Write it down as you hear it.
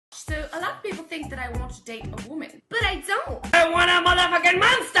So a lot of people think that I want to date a woman, but I don't. I want a motherfucking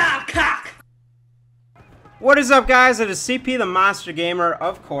monster cock! What is up, guys? It is CP the Monster Gamer,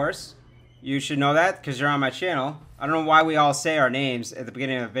 of course. You should know that because you're on my channel. I don't know why we all say our names at the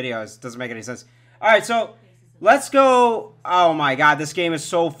beginning of the videos. It doesn't make any sense. Alright, so let's go. Oh my god, this game is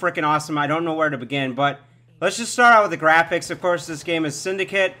so freaking awesome. I don't know where to begin, but let's just start out with the graphics. Of course, this game is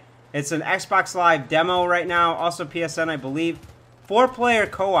Syndicate. It's an Xbox Live demo right now. Also PSN, I believe. 4-player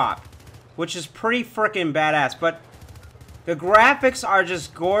co-op, which is pretty freaking badass. But the graphics are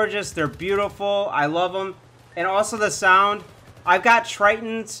just gorgeous. They're beautiful. I love them. And also the sound. I've got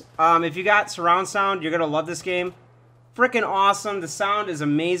Tritons. If you got surround sound, you're going to love this game. Freaking awesome. The sound is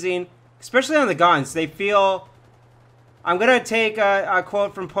amazing. Especially on the guns. They feel... I'm going to take a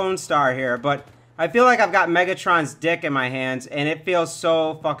quote from Pone Star here, but I feel like I've got Megatron's dick in my hands, and it feels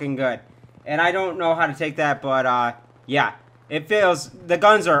so fucking good. And I don't know how to take that, but yeah. It feels... The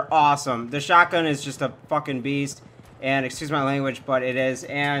guns are awesome. The shotgun is just a fucking beast. And excuse my language, but it is.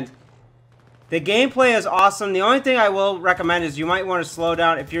 And the gameplay is awesome. The only thing I will recommend is you might want to slow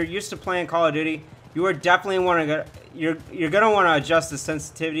down. If you're used to playing Call of Duty, you are definitely want to... You're gonna want to adjust the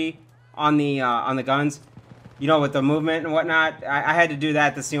sensitivity on the guns. You know, with the movement and whatnot. I had to do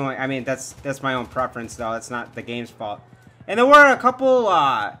that. That's the only... I mean, that's my own preference, though. It's not the game's fault. And there were a couple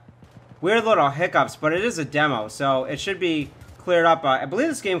weird little hiccups, but it is a demo, so it should be cleared up. I believe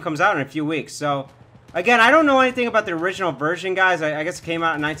this game comes out in a few weeks, so... Again, I don't know anything about the original version, guys. I guess it came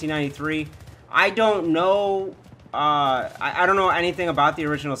out in 1993. I don't know... I don't know anything about the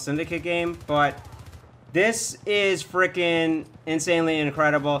original Syndicate game, but... This is freaking insanely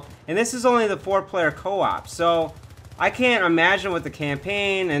incredible. And this is only the 4-player co-op, so... I can't imagine with the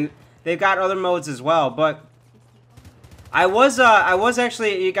campaign, and they've got other modes as well, but... I was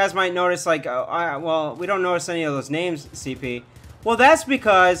actually, you guys might notice, like, well, we don't notice any of those names, CP. Well, that's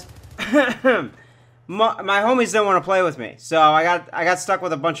because my homies didn't want to play with me, so I got stuck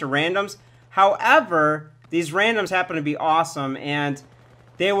with a bunch of randoms. However, these randoms happen to be awesome, and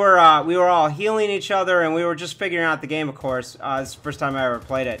they were, we were all healing each other, and we were just figuring out the game, of course. This is the first time I ever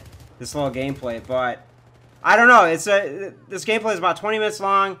played it, this little gameplay, but I don't know. This gameplay is about 20 minutes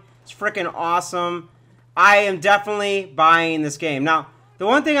long. It's freaking awesome. I am definitely buying this game. Now, the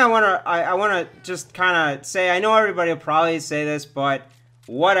one thing I wanna just kind of say, I know everybody will probably say this, but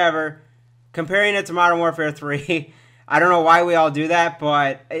whatever. Comparing it to Modern Warfare 3, I don't know why we all do that,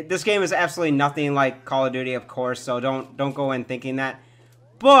 but this game is absolutely nothing like Call of Duty, of course, so don't go in thinking that.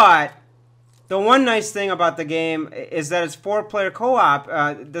 But the one nice thing about the game is that it's 4-player co-op,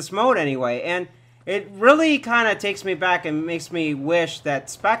 this mode anyway, and it really kind of takes me back and makes me wish that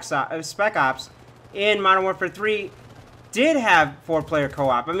Spec Ops in Modern Warfare 3 did have 4-player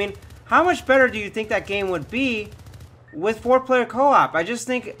co-op. I mean, how much better do you think that game would be with 4-player co-op? I just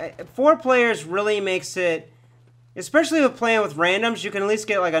think 4 players really makes it, especially with playing with randoms, you can at least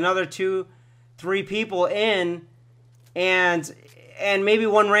get like another 2-3 people in and maybe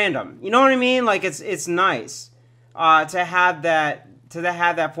one random. You know what I mean? Like it's nice to have that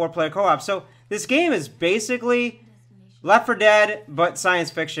 4-player co-op. So this game is basically Left 4 Dead, but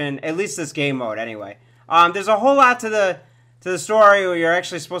science fiction. At least this game mode, anyway. There's a whole lot to the story where you're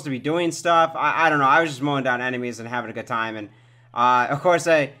actually supposed to be doing stuff. I don't know. I was just mowing down enemies and having a good time. And, of course,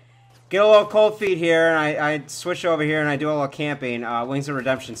 I get a little cold feet here, and I switch over here, and I do a little camping, Wings of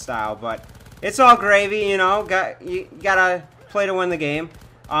Redemption style. But it's all gravy, you know. You gotta play to win the game.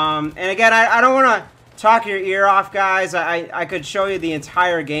 And, again, I don't want to talk your ear off, guys. I could show you the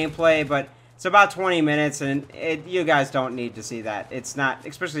entire gameplay, but it's about 20 minutes, and you guys don't need to see that. It's not,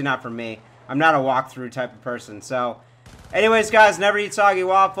 especially not for me. I'm not a walkthrough type of person. So, anyways, guys, never eat soggy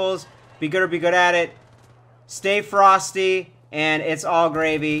waffles. Be good or be good at it. Stay frosty, and it's all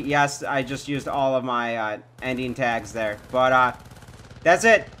gravy. Yes, I just used all of my ending tags there. But that's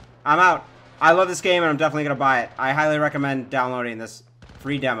it. I'm out. I love this game, and I'm definitely going to buy it. I highly recommend downloading this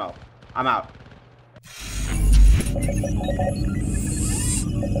free demo. I'm out.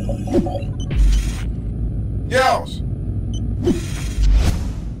 Yells!